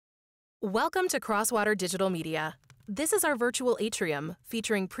Welcome to Crosswater Digital Media. This is our virtual atrium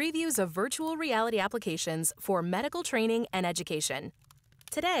featuring previews of virtual reality applications for medical training and education.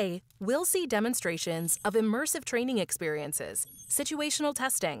 Today, we'll see demonstrations of immersive training experiences, situational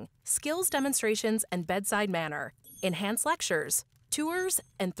testing, skills demonstrations and bedside manner, enhanced lectures, tours,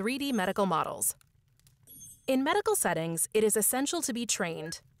 and 3D medical models. In medical settings, it is essential to be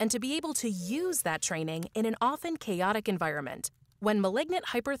trained and to be able to use that training in an often chaotic environment. When malignant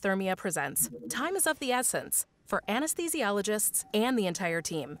hyperthermia presents, time is of the essence for anesthesiologists and the entire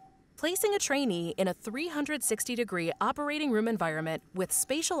team. Placing a trainee in a 360-degree operating room environment with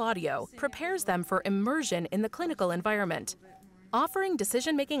spatial audio prepares them for immersion in the clinical environment. Offering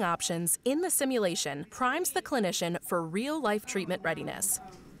decision-making options in the simulation primes the clinician for real-life treatment readiness.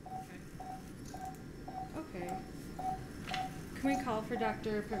 Okay. Can we call for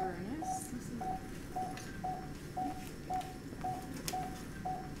Dr. Pivarunas?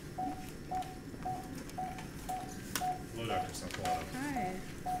 Hello, Dr. Sanfilotto. Hi.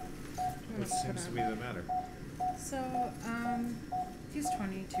 What seems to be the matter? So, he's a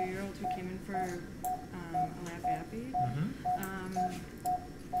 22-year-old who came in for a lab appy.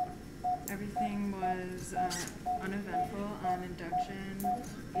 Everything was uneventful on induction,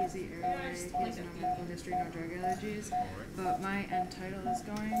 easy airway, he has no medical history, no drug allergies. But my end tidal is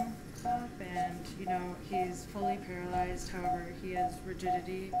going up and, he's fully paralyzed. However, he has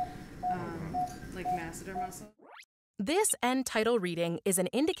rigidity, like masseter muscle. This end tidal reading is an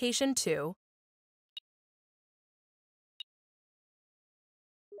indication to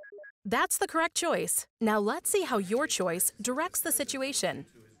That's the correct choice. Now let's see how your choice directs the situation.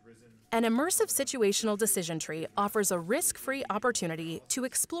 An immersive situational decision tree offers a risk-free opportunity to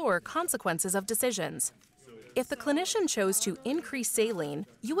explore consequences of decisions. If the clinician chose to increase saline,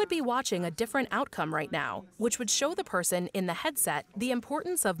 you would be watching a different outcome right now, which would show the person in the headset the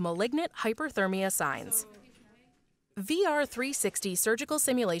importance of malignant hyperthermia signs. VR 360 surgical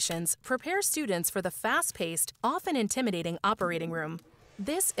simulations prepare students for the fast-paced, often intimidating operating room.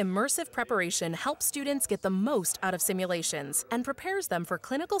 This immersive preparation helps students get the most out of simulations and prepares them for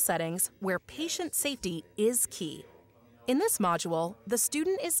clinical settings where patient safety is key. In this module, the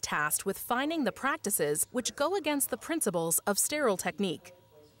student is tasked with finding the practices which go against the principles of sterile technique.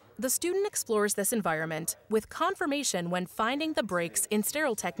 The student explores this environment with confirmation when finding the breaks in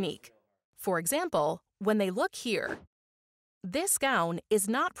sterile technique. For example, when they look here, this gown is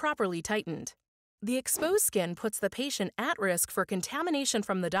not properly tightened. The exposed skin puts the patient at risk for contamination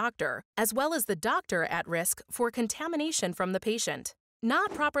from the doctor, as well as the doctor at risk for contamination from the patient.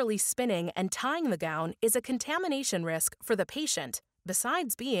 Not properly spinning and tying the gown is a contamination risk for the patient,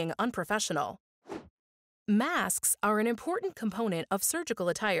 besides being unprofessional. Masks are an important component of surgical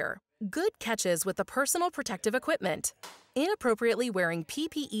attire. Good catches with the personal protective equipment. Inappropriately wearing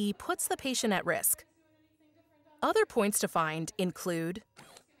PPE puts the patient at risk. Other points to find include: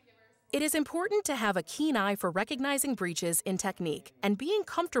 it is important to have a keen eye for recognizing breaches in technique and being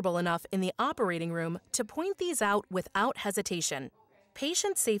comfortable enough in the operating room to point these out without hesitation.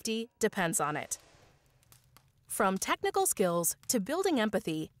 Patient safety depends on it. From technical skills to building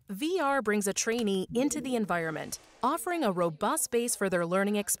empathy, VR brings a trainee into the environment, offering a robust base for their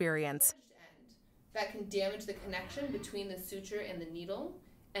learning experience. That can damage the connection between the suture and the needle,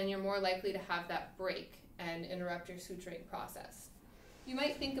 and you're more likely to have that break and interrupt your suturing process. You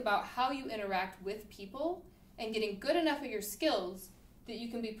might think about how you interact with people and getting good enough at your skills that you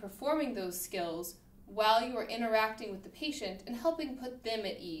can be performing those skills while you are interacting with the patient and helping put them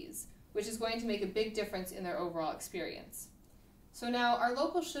at ease, which is going to make a big difference in their overall experience. So now our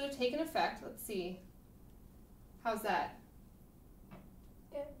local should have taken effect. Let's see. How's that?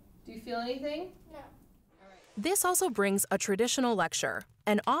 Good. Do you feel anything? No. This also brings a traditional lecture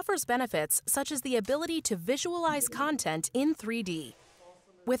and offers benefits such as the ability to visualize content in 3D.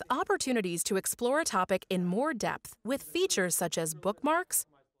 With opportunities to explore a topic in more depth with features such as bookmarks,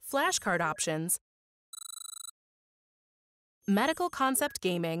 flashcard options, medical concept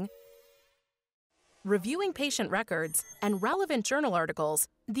gaming, reviewing patient records, and relevant journal articles,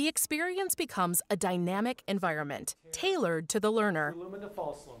 the experience becomes a dynamic environment, tailored to the learner. True lumen to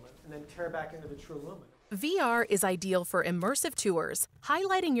false lumen, and then tear back into the true lumen. VR is ideal for immersive tours,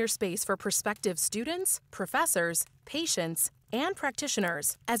 highlighting your space for prospective students, professors, patients, and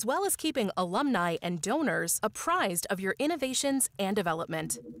practitioners, as well as keeping alumni and donors apprised of your innovations and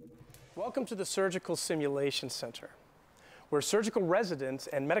development. Welcome to the Surgical Simulation Center, where surgical residents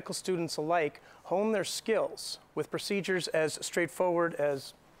and medical students alike hone their skills with procedures as straightforward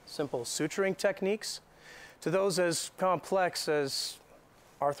as simple suturing techniques to those as complex as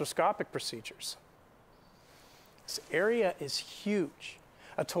arthroscopic procedures. This area is huge,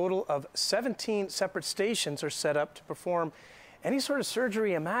 A total of 17 separate stations are set up to perform any sort of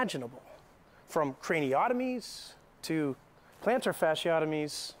surgery imaginable, from craniotomies to plantar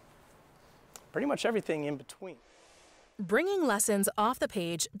fasciotomies, pretty much everything in between. Bringing lessons off the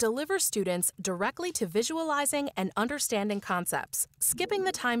page delivers students directly to visualizing and understanding concepts, skipping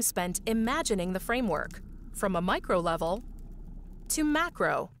the time spent imagining the framework, from a micro level to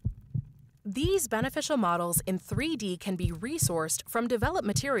macro. These beneficial models in 3D can be resourced from developed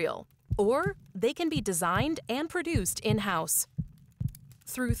material, or they can be designed and produced in-house.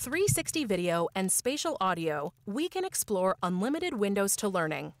 Through 360 video and spatial audio, we can explore unlimited windows to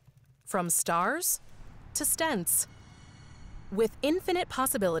learning, from stars to stents. With infinite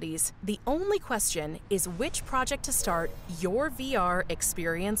possibilities, the only question is which project to start your VR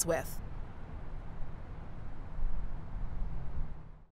experience with.